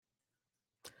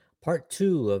Part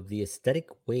two of the aesthetic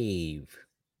wave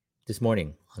this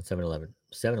morning on 7-Eleven.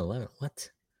 7-Eleven?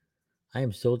 What? I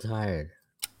am so tired.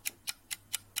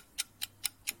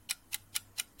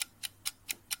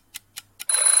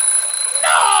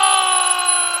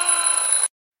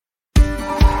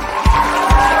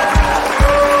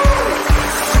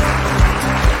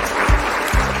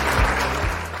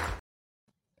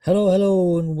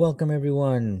 Hello, and welcome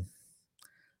everyone.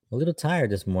 A little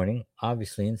tired this morning.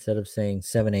 Obviously, instead of saying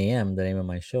 7 a.m., the name of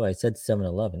my show, I said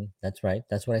 7-Eleven. That's right.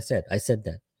 That's what I said. I said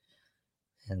that.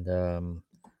 And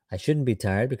I shouldn't be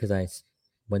tired because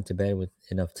went to bed with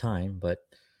enough time, but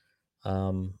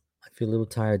I feel a little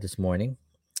tired this morning.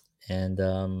 And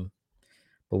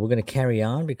but we're gonna carry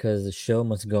on because the show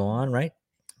must go on, right?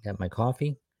 Got my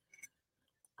coffee,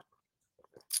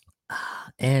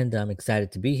 and I'm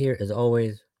excited to be here as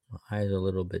always. My eyes are a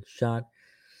little bit shot.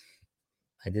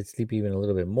 I did sleep even a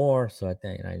little bit more, so I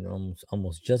think I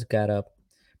almost just got up.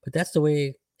 But that's the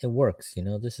way it works, you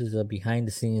know. This is a behind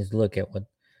the scenes look at what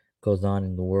goes on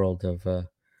in the world of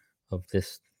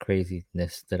this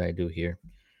craziness that I do here.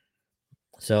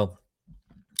 So,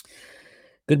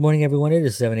 good morning, everyone. It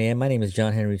is 7 a.m. My name is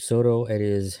John Henry Soto. It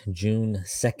is June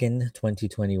 2nd,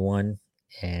 2021.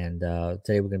 And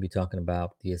today we're going to be talking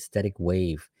about the aesthetic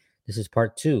wave. This is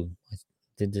part two. I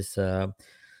did this,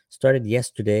 started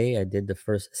yesterday. I did the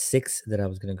first six that I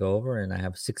was going to go over, and I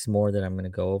have six more that I'm going to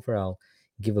go over. I'll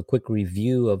give a quick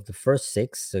review of the first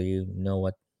six so you know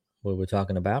what we're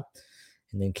talking about,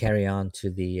 and then carry on to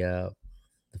the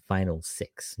final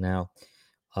six. Now,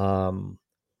 um,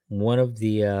 one of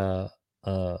the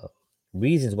uh,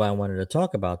 reasons why I wanted to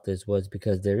talk about this was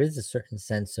because there's a certain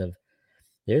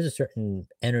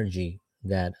energy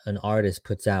that an artist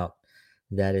puts out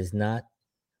that is not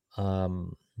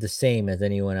the same as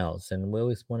anyone else, and we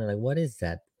always wonder, like, what is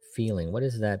that feeling? What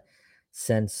is that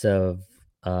sense of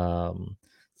um,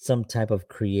 some type of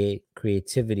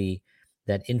creativity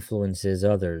that influences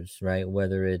others, right?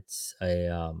 Whether it's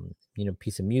a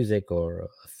piece of music or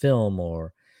a film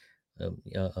or a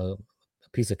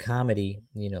piece of comedy,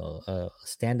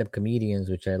 stand-up comedians,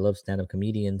 which I love stand-up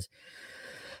comedians.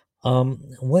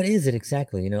 What is it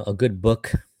exactly? A good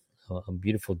book, a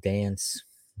beautiful dance.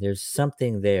 There's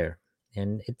something there,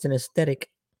 and it's an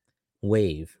aesthetic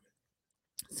wave.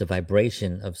 It's a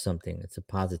vibration of something. It's a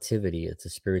positivity. It's a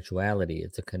spirituality.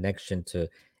 It's a connection to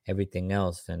everything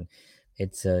else, and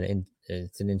it's an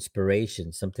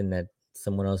inspiration, something that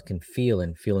someone else can feel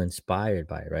and feel inspired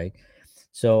by, right?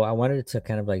 So I wanted to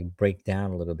kind of like break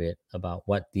down a little bit about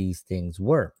what these things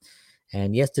were.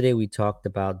 And yesterday we talked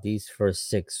about these first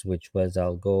six, which was,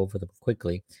 I'll go over them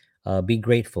quickly. Be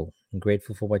grateful,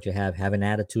 grateful for what you have an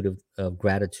attitude of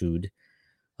gratitude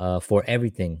for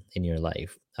everything in your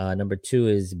life. Number two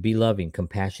is be loving,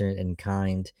 compassionate, and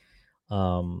kind.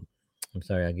 Um, I'm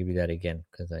sorry, I'll give you that again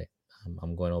because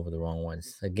I'm going over the wrong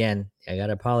ones. Again, I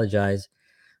gotta apologize.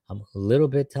 I'm a little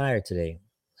bit tired today.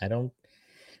 I don't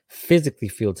physically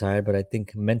feel tired, but I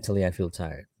think mentally I feel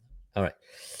tired. All right.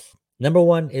 Number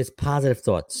one is positive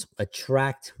thoughts.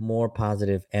 Attract more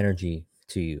positive energy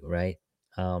to you, right?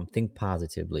 Think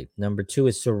positively. Number two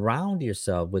is surround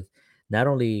yourself with not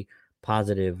only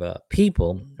positive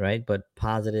people, right, but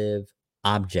positive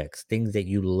objects, things that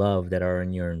you love that are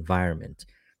in your environment,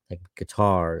 like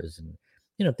guitars and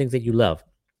things that you love,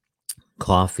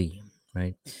 coffee,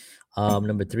 right?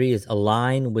 Number three is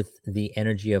align with the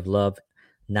energy of love,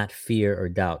 not fear or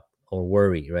doubt or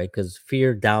worry, right? Because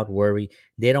fear, doubt, worry,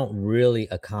 they don't really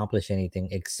accomplish anything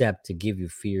except to give you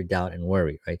fear, doubt, and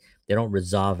worry, right? They don't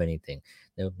resolve anything.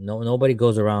 Nobody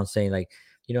goes around saying, like,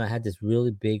 I had this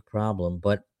really big problem,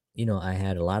 but I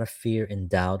had a lot of fear and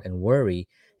doubt and worry,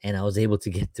 and I was able to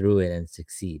get through it and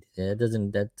succeed. That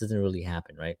doesn't really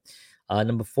happen, right?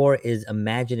 Number four is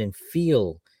imagine and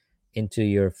feel into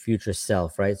your future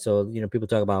self, right? So, people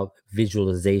talk about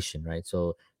visualization, right?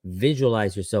 So,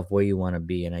 visualize yourself where you want to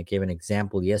be. And I gave an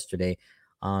example yesterday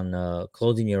on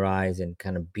closing your eyes and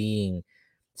kind of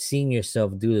seeing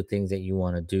yourself do the things that you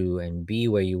want to do and be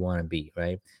where you want to be,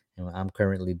 right? And I'm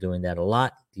currently doing that a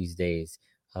lot these days,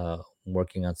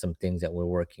 working on some things that we're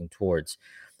working towards.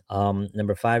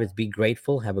 Number five is be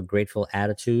grateful, have a grateful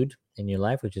attitude in your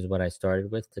life, which is what I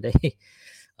started with today.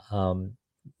 um,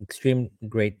 Extreme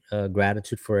great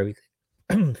gratitude for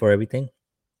everything, for everything.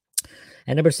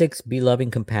 And number six, be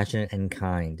loving, compassionate, and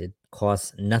kind. It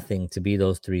costs nothing to be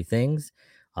those three things,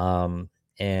 um,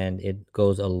 and it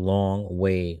goes a long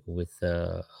way with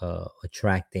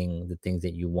attracting the things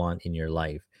that you want in your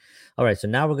life. All right, so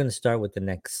now we're going to start with the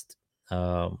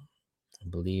I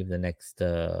believe the next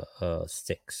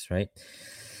six, right?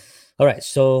 All right.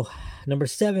 So number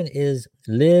seven is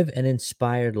live an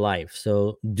inspired life.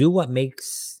 So do what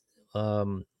makes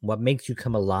you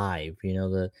come alive.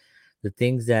 The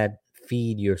things that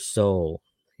feed your soul.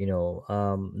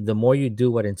 The more you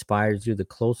do what inspires you, the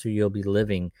closer you'll be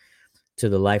living to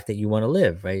the life that you want to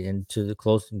live, right? And to the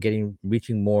close getting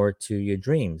reaching more to your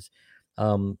dreams.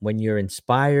 When you're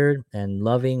inspired and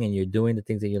loving and you're doing the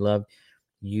things that you love,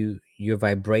 you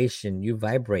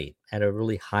vibrate at a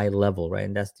really high level, right?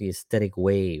 And that's the aesthetic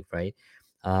wave, right?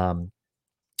 um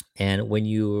and when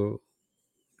you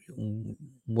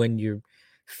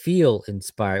feel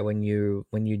inspired, when you're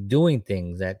doing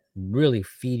things that really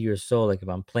feed your soul, like if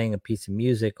I'm playing a piece of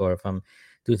music or if I'm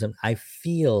doing something, I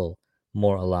feel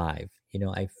more alive.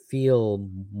 I feel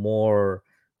more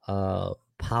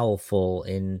powerful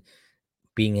in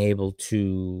being able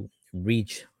to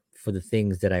reach for the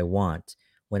things that I want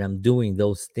when I'm doing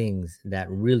those things that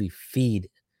really feeds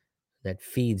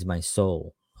my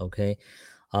soul. Okay.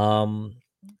 um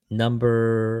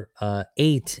Number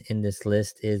eight in this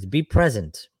list is be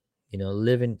present.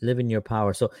 Live in your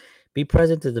power. So be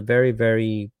present is a very,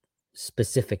 very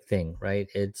specific thing, right?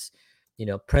 It's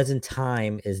present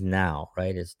time is now,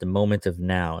 right? It's the moment of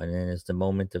now, and then it's the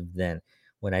moment of then.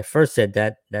 When I first said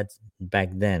that, that's back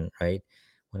then, right?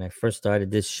 When I first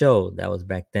started this show, that was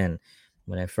back then.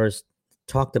 When I first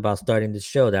talked about starting this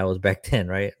show, that was back then,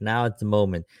 right? Now it's the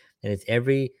moment, and it's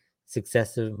every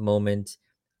successive moment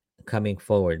coming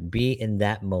forward. Be in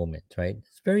that moment, right?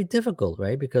 It's very difficult,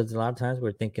 right? Because a lot of times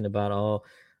we're thinking about, oh,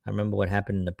 I remember what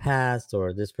happened in the past,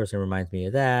 or this person reminds me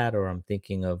of that, or I'm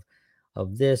thinking of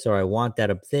this, or I want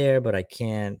that up there, but I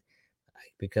can't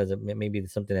because maybe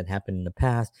it's something that happened in the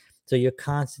past. So you're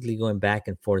constantly going back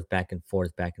and forth, back and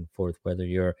forth, back and forth, whether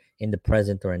you're in the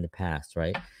present or in the past,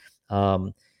 right?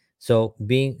 Um, so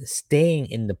being staying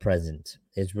in the present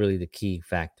is really the key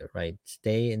factor, right?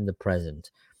 Stay in the present.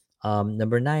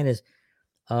 Number nine is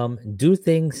do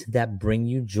things that bring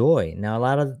you joy. Now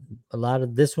a lot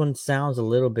of this one sounds a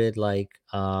little bit like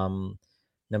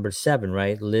number seven,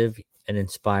 right? Live an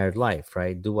inspired life,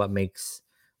 right? Do what makes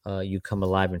you come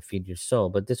alive and feed your soul.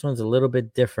 But this one's a little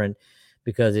bit different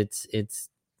because it's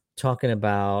talking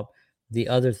about the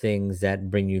other things that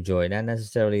bring you joy, not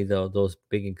necessarily those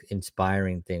big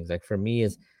inspiring things. Like for me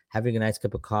is having a nice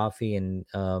cup of coffee and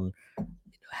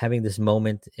having this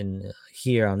moment in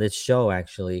here on this show,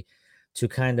 actually, to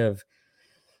kind of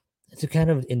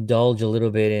indulge a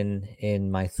little bit in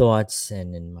my thoughts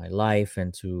and in my life,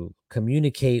 and to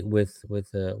communicate with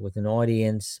an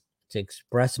audience, to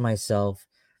express myself,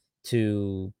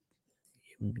 to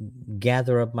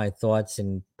gather up my thoughts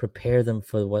and prepare them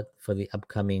for the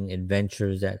upcoming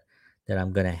adventures that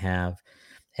I'm going to have.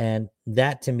 And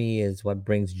that to me is what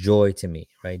brings joy to me,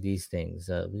 right? These things,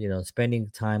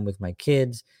 spending time with my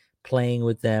kids, playing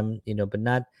with them, but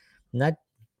not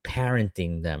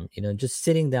parenting them, just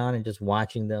sitting down and just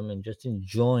watching them and just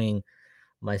enjoying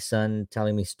my son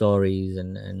telling me stories,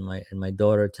 and my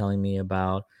daughter telling me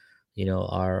about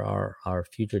our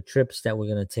future trips that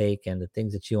we're going to take, and the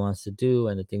things that she wants to do,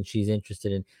 and the things she's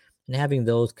interested in, and having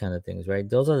those kind of things, right?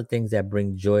 Those are the things that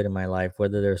bring joy to my life,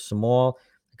 whether they're small,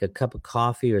 like a cup of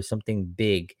coffee, or something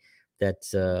big,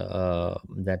 that's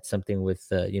something with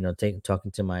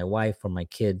talking to my wife or my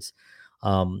kids.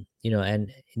 And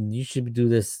you should do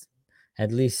this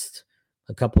at least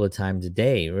a couple of times a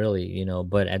day, really,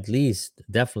 but at least,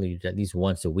 definitely at least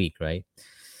once a week, right?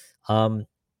 um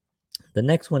the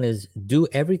next one is do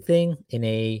everything in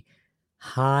a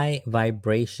high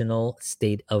vibrational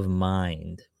state of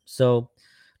mind. So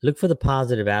look for the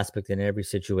positive aspect in every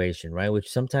situation, right? Which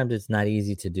sometimes it's not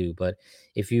easy to do, but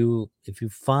if you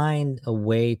find a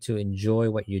way to enjoy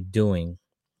what you're doing,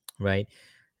 right?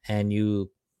 And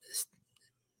you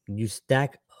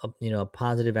stack up, a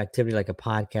positive activity like a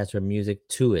podcast or music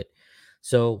to it.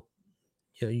 So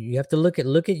you have to look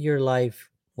at your life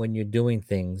when you're doing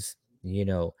things,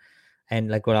 and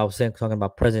like what I was saying, talking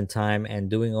about present time and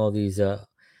doing all these.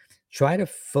 Try to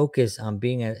focus on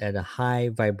being at a high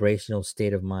vibrational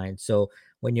state of mind. So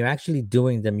when you're actually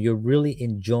doing them, you're really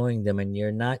enjoying them, and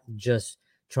you're not just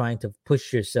trying to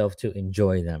push yourself to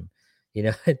enjoy them.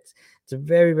 It's a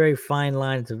very, very fine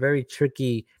line. It's a very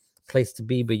tricky place to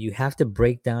be, but you have to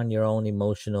break down your own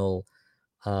emotional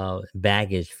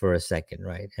baggage for a second,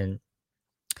 right?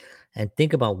 And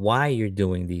think about why you're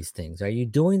doing these things. Are you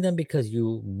doing them because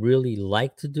you really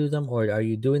like to do them, or are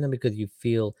you doing them because you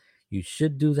feel you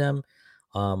should do them?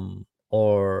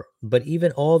 Or but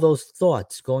even all those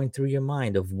thoughts going through your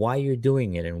mind of why you're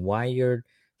doing it and why you're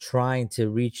trying to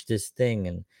reach this thing,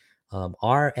 and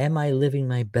am I living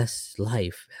my best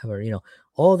life ever?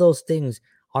 All those things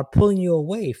are pulling you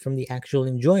away from the actual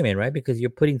enjoyment, right? Because you're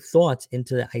putting thoughts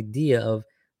into the idea of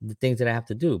the things that I have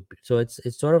to do. So it's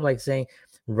sort of like saying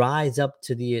rise up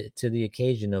to the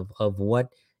occasion of what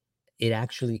it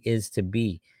actually is to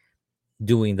be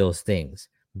doing those things.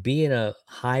 Be in a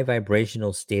high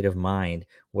vibrational state of mind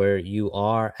where you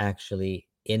are actually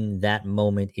in that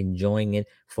moment enjoying it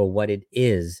for what it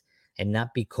is, and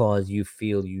not because you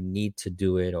feel you need to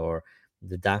do it, or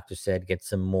the doctor said get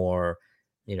some more,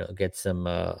 get some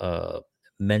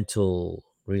mental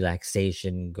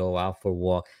relaxation, go out for a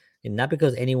walk. And not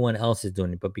because anyone else is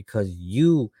doing it, but because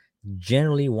you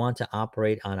generally want to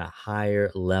operate on a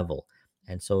higher level.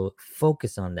 And so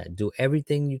focus on that. Do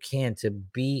everything you can to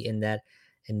be in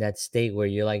that state where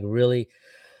you're like really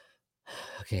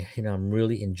okay, I'm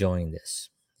really enjoying this.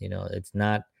 It's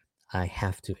not I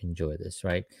have to enjoy this,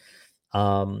 right?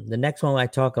 The next one I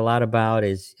talk a lot about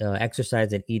is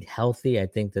exercise and eat healthy. I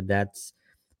think that that's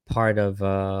part of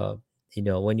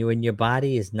when your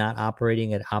body is not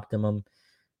operating at optimum,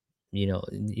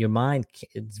 your mind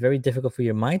it's very difficult for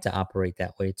your mind to operate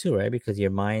that way too, right? Because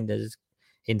your mind is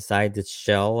inside this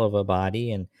shell of a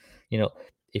body. And you know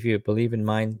if you believe in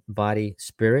mind, body,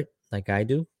 spirit, like I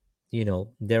do,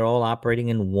 they're all operating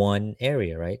in one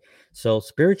area, right? So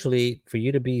spiritually, for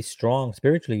you to be strong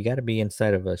spiritually, you got to be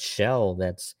inside of a shell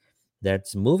that's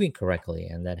moving correctly,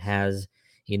 and that has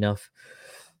enough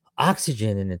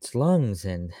oxygen in its lungs,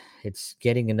 and it's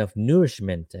getting enough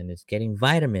nourishment, and it's getting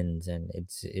vitamins, and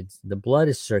it's the blood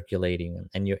is circulating,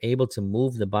 and you're able to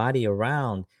move the body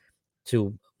around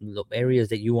to the areas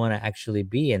that you want to actually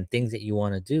be and things that you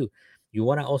want to do. You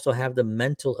want to also have the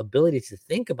mental ability to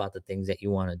think about the things that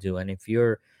you want to do. And if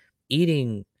you're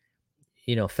eating,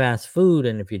 fast food,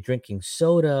 and if you're drinking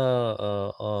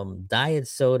soda, diet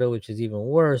soda, which is even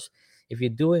worse, if you're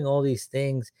doing all these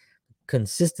things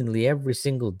consistently every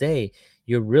single day,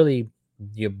 you're really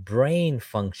your brain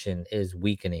function is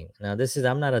weakening. Now,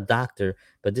 I'm not a doctor,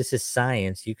 but this is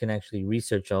science. You can actually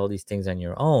research all these things on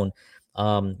your own.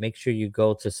 Make sure you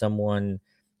go to someone.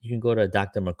 You can go to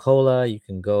Dr. Mercola. You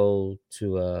can go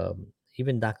to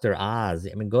even Dr. Oz.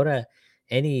 I mean, go to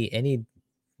any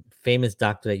famous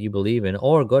doctor that you believe in,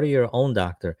 or go to your own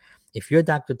doctor. If your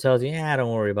doctor tells you, yeah,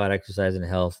 don't worry about exercise and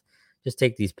health, just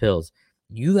take these pills,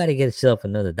 you got to get yourself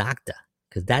another doctor,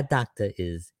 because that doctor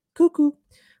is cuckoo.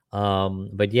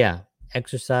 But yeah,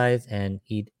 exercise and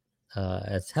eat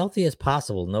as healthy as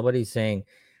possible. Nobody's saying,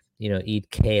 eat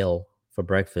kale for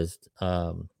breakfast.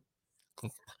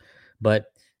 But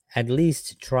at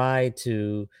least try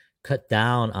to cut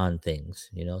down on things,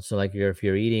 so like if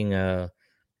you're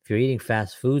eating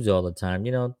fast foods all the time,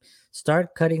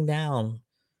 start cutting down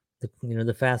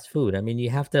the fast food. I mean, you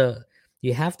have to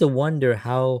wonder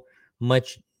how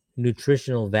much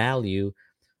nutritional value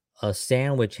a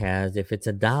sandwich has if it's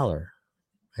 $1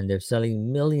 and they're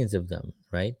selling millions of them,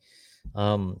 right?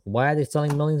 Why are they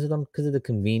selling millions of them? Because of the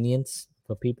convenience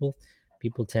for people.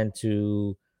 People tend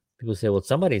to People say, well,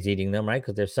 somebody's eating them, right?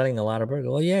 Because they're selling a lot of burgers.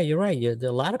 Well, yeah, you're right.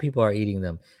 A lot of people are eating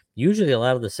them. Usually, a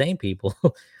lot of the same people.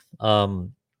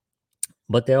 um,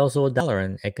 but they're also $1,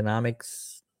 and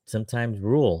economics sometimes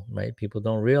rule, right? People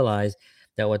don't realize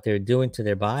that what they're doing to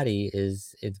their body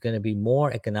is it's going to be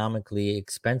more economically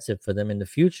expensive for them in the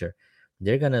future.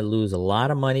 They're going to lose a lot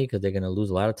of money because they're going to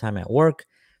lose a lot of time at work.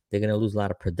 They're going to lose a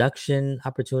lot of production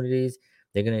opportunities.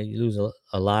 They're going to lose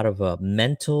a lot of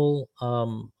mental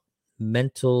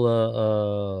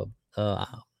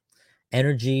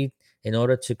energy in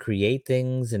order to create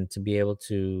things and to be able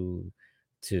to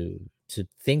to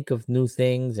think of new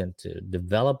things and to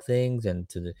develop things and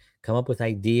to come up with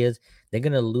ideas. They're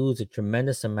going to lose a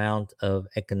tremendous amount of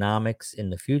economics in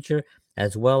the future,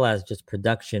 as well as just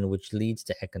production, which leads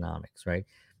to economics, right?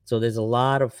 So there's a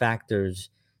lot of factors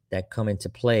that come into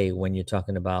play when you're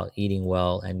talking about eating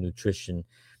well and nutrition,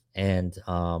 and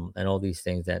all these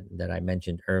things that I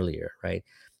mentioned earlier, right?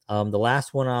 The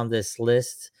last one on this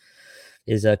list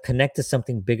is connect to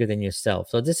something bigger than yourself.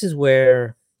 So this is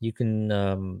where you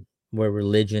can where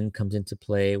religion comes into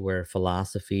play, where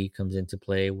philosophy comes into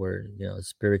play, where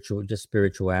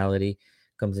spirituality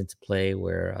comes into play,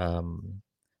 where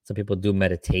some people do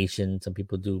meditation, some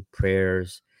people do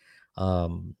prayers.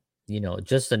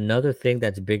 Just another thing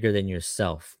that's bigger than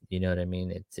yourself. You know what I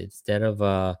mean? It's instead of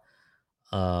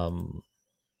um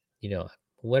you know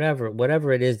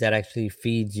whatever it is that actually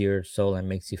feeds your soul and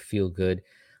makes you feel good,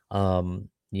 and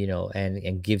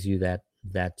gives you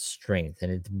that strength,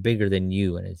 and it's bigger than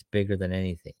you, and it's bigger than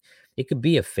anything. It could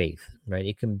be a faith, right?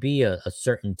 It can be a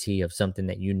certainty of something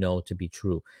that you know to be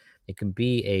true. It can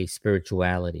be a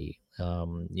spirituality.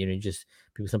 Just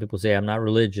people, some people say I'm not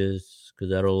religious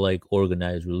because I don't like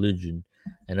organized religion.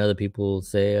 And other people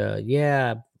say,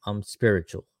 yeah, I'm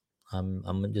spiritual.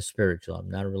 I'm just spiritual. I'm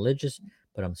not religious,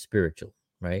 but I'm spiritual,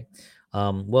 right?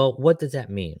 Well, what does that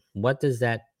mean? Where does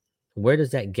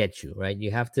that get you, right?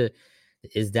 You have to,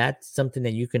 is that something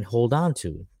that you can hold on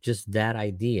to? Just that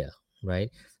idea, right?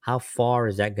 How far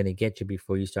is that going to get you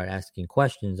before you start asking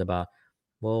questions about,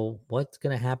 well, what's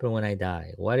going to happen when I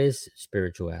die? What is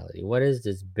spirituality? What is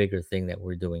this bigger thing that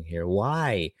we're doing here?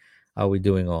 Why are we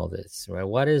doing all this, right?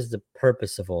 What is the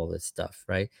purpose of all this stuff,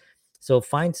 right? So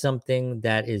find something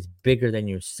that is bigger than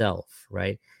yourself,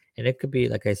 right? And it could be,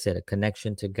 like I said, a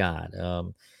connection to God.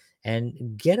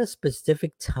 And get a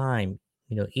specific time,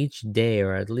 each day,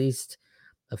 or at least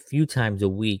a few times a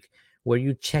week, where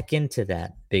you check into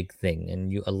that big thing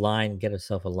and you get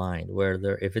yourself aligned. Where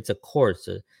there, if it's a course,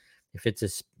 if it's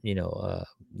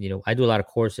I do a lot of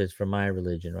courses for my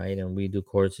religion, right? And we do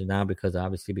courses now because,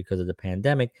 obviously, because of the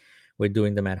pandemic, we're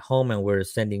doing them at home and we're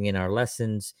sending in our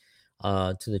lessons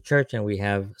to the church, and we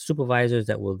have supervisors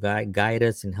that will guide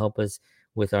us and help us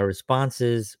with our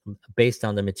responses based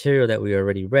on the material that we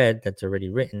already read, that's already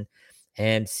written,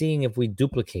 and seeing if we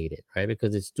duplicate it, right?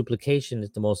 Because it's duplication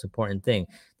is the most important thing,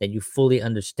 that you fully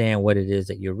understand what it is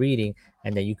that you're reading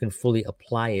and that you can fully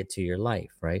apply it to your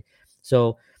life, right?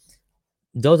 So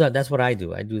that's what I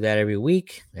do. I do that every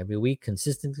week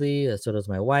consistently. So does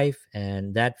my wife,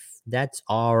 and that's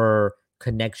our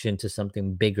connection to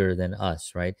something bigger than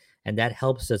us, right? And that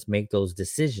helps us make those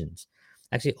decisions.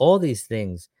 Actually, all these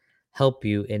things help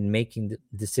you in making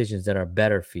decisions that are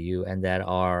better for you and that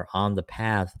are on the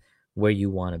path where you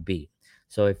want to be.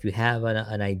 So if you have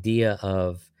an idea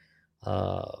of,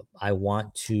 I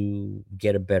want to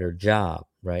get a better job,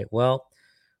 right? Well,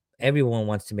 everyone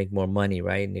wants to make more money,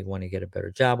 right? And they want to get a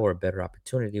better job or a better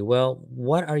opportunity. Well,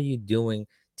 what are you doing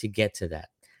to get to that?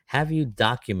 Have you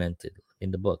documented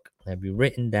in the book? Have you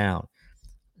written down,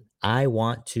 I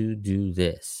want to do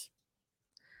this?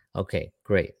 Okay,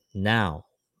 great. Now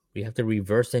we have to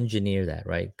reverse engineer that,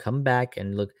 right? Come back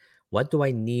and look, what do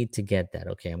I need to get that?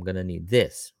 Okay, I'm going to need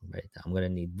this, write it down. I'm going to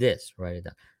need this, write it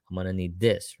down. I'm going to need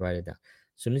this, write it down.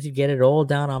 As soon as you get it all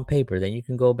down on paper, then you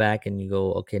can go back and you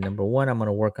go, okay, number one, I'm going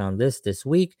to work on this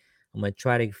week. I'm going to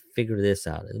try to figure this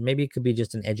out. Maybe it could be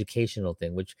just an educational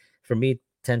thing, which for me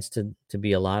tends to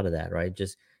be a lot of that, right?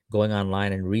 Just going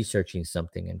online and researching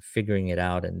something and figuring it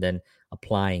out and then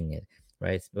applying it,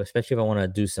 right? Especially if I want to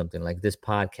do something like this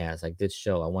podcast, like this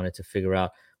show, I wanted to figure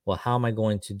out, well, how am I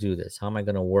going to do this? How am I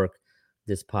going to work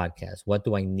this podcast? What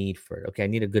do I need for it? Okay, I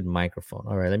need a good microphone.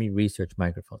 All right, let me research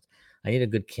microphones. I need a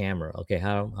good camera. Okay,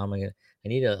 how am I going to, I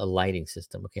need a lighting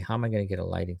system. Okay, how am I going to get a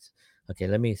lighting? Okay,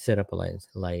 let me set up a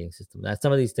lighting system. Now,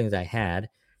 some of these things I had,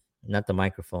 not the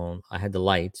microphone. I had the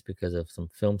lights because of some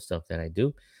film stuff that I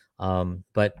do.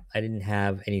 But I didn't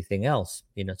have anything else,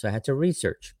 so I had to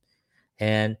research.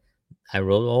 And I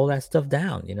wrote all that stuff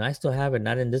down. I still have it,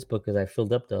 not in this book because I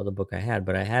filled up the other book I had,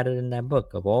 but I had it in that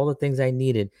book of all the things I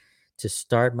needed to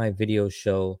start my video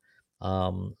show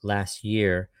last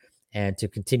year and to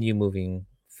continue moving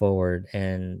forward.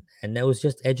 And that was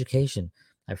just education.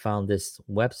 I found this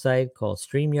website called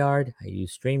StreamYard. I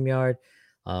use StreamYard.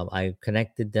 I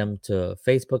connected them to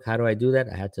Facebook. How do I do that?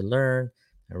 I had to learn.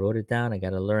 I wrote it down. I got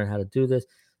to learn how to do this.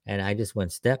 And I just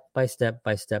went step by step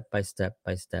by step by step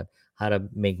by step, how to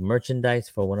make merchandise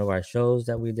for one of our shows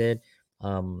that we did,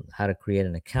 how to create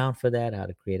an account for that, how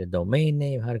to create a domain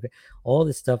name, how to create all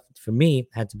this stuff. For me,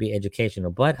 had to be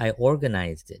educational, but I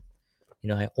organized it.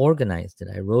 I organized it.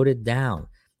 I wrote it down,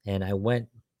 and I went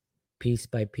piece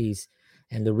by piece.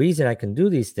 And the reason I can do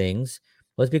these things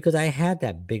was because I had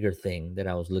that bigger thing that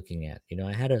I was looking at.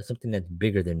 I had something that's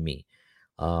bigger than me.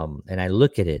 And I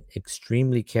look at it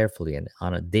extremely carefully and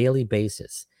on a daily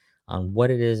basis on what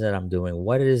it is that I'm doing,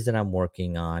 what it is that I'm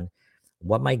working on,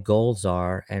 what my goals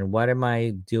are, and what am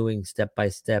I doing step by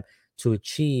step to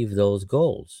achieve those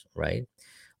goals, right?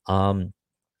 Um,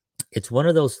 it's one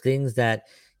of those things that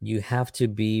you have to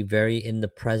be very in the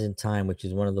present time, which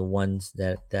is one of the ones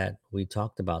that we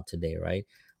talked about today, right?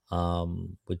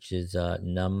 Which is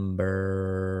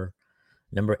number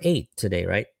 8 today,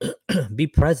 right? Be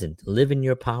present, live in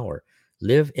your power,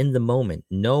 live in the moment,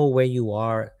 know where you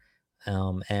are,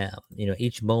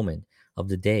 each moment of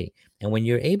the day. And when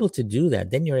you're able to do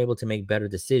that, then you're able to make better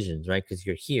decisions, right? Because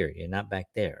you're here, you're not back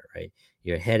there, right?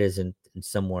 Your head isn't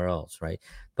somewhere else, right?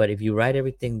 But if you write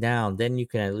everything down, then you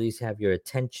can at least have your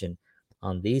attention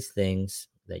on these things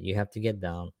that you have to get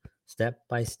down step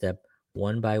by step,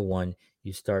 one by one.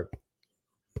 You start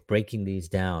breaking these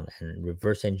down and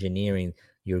reverse engineering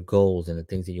your goals and the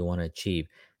things that you want to achieve.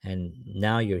 And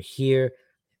now you're here.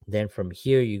 Then from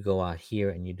here, you go out here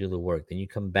and you do the work. Then you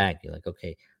come back. You're like,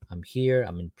 okay, I'm here,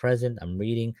 I'm in present, I'm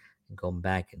reading and going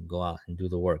back and go out and do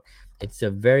the work. It's a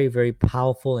very, very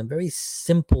powerful and very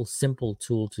simple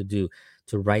tool to do,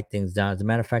 to write things down. As a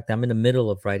matter of fact, I'm in the middle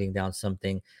of writing down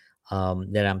something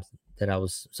that I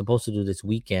was supposed to do this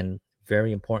weekend.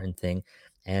 Very important thing,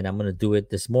 and I'm gonna do it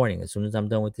this morning. As soon as I'm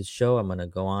done with this show, I'm gonna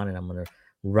go on and I'm gonna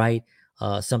write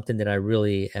something that I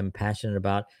really am passionate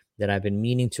about, that I've been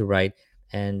meaning to write,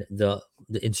 and the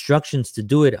instructions to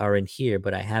do it are in here,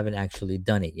 but I haven't actually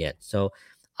done it yet. So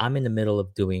I'm in the middle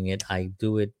of doing it. I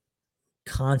do it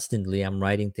constantly. I'm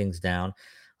writing things down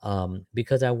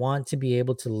because I want to be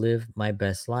able to live my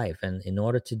best life. And in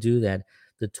order to do that,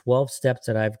 the 12 steps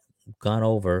that I've gone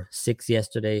over, six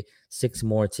yesterday, six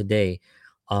more today,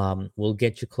 will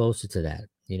get you closer to that.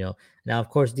 Now, of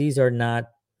course, these are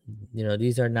not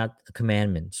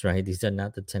commandments, right? These are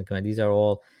not the 10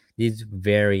 commandments. These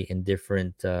vary in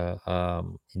different,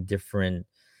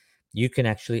 you can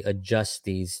actually adjust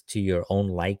these to your own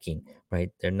liking,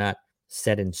 right? They're not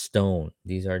set in stone.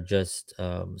 These are just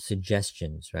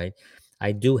suggestions, right?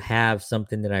 I do have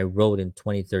something that I wrote in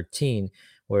 2013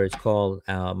 where it's called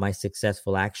My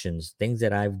Successful Actions, things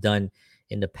that I've done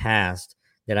in the past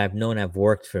that I've known have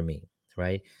worked for me,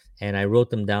 right? And I wrote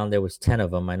them down. There was 10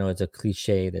 of them. I know it's a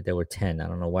cliche that there were 10. I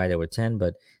don't know why there were 10,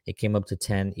 but it came up to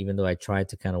 10, even though I tried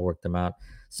to kind of work them out.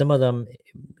 Some of them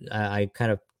I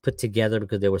kind of put together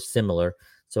because they were similar.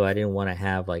 So I didn't want to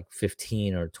have like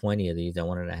 15 or 20 of these. I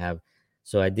wanted to have,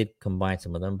 so I did combine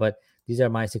some of them. But these are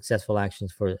my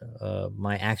actions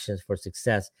for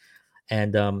success.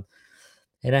 And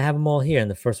and I have them all here. And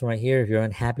the first one right here: if you're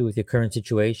unhappy with your current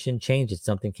situation, change it.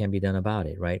 Something can be done about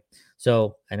it, right?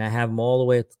 So, and I have them all the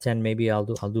way up to 10. Maybe I'll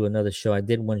do another show. I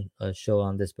did one show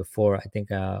on this before. I think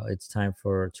it's time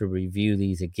to review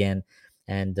these again,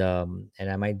 and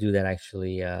I might do that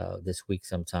actually this week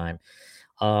sometime.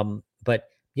 But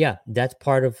yeah, that's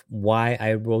part of why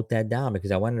I wrote that down,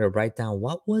 because I wanted to write down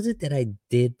what was it that I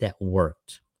did that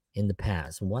worked in the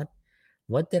past. What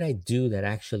did I do that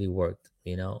actually worked,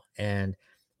 and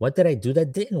what did I do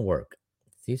that didn't work?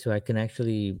 See, so I can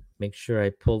actually make sure I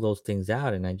pull those things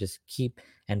out and I just keep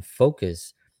and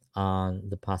focus on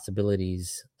the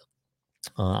possibilities,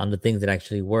 on the things that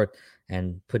actually work,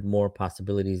 and put more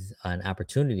possibilities and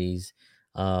opportunities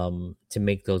to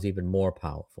make those even more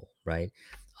powerful, right?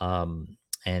 And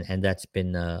that's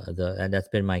been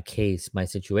my case, my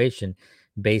situation,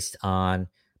 based on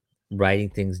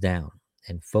writing things down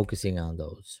and focusing on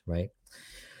those, right?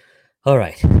 All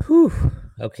right. Whew.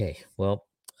 Okay. Well,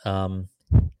 want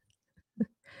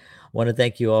to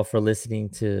thank you all for listening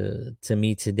to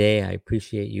me today. I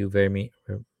appreciate you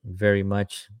very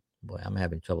much. Boy, I'm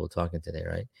having trouble talking today,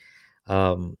 right?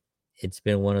 Um, it's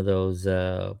been one of those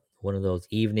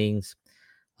evenings,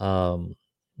 um,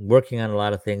 working on a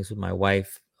lot of things with my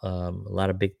wife, a lot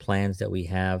of big plans that we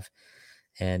have.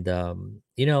 And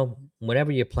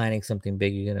whenever you're planning something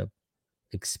big, you're gonna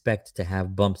expect to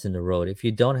have bumps in the road. If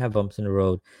you don't have bumps in the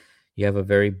road, you have a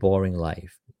very boring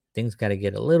life. Things got to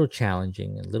get a little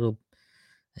challenging,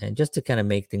 and just to kind of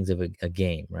make things of a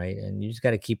game, right? And you just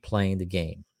got to keep playing the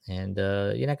game. And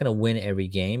you're not going to win every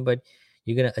game, but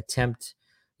you're going to attempt,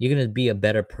 you're going to be a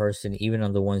better person, even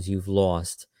on the ones you've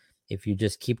lost, if you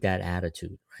just keep that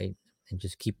attitude, right? And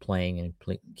just keep playing and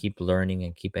keep learning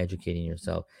and keep educating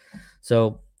yourself.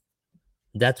 So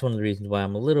that's one of the reasons why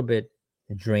I'm a little bit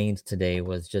drained today,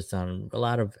 was just on a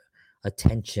lot of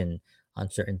attention on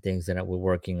certain things that we're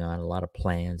working on, a lot of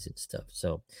plans and stuff.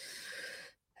 So,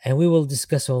 and we will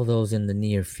discuss all those in the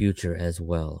near future as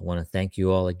well. I want to thank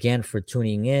you all again for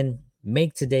tuning in.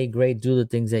 Make today great. Do the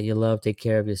things that you love. Take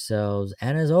care of yourselves.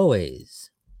 And as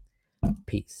always,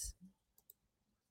 peace.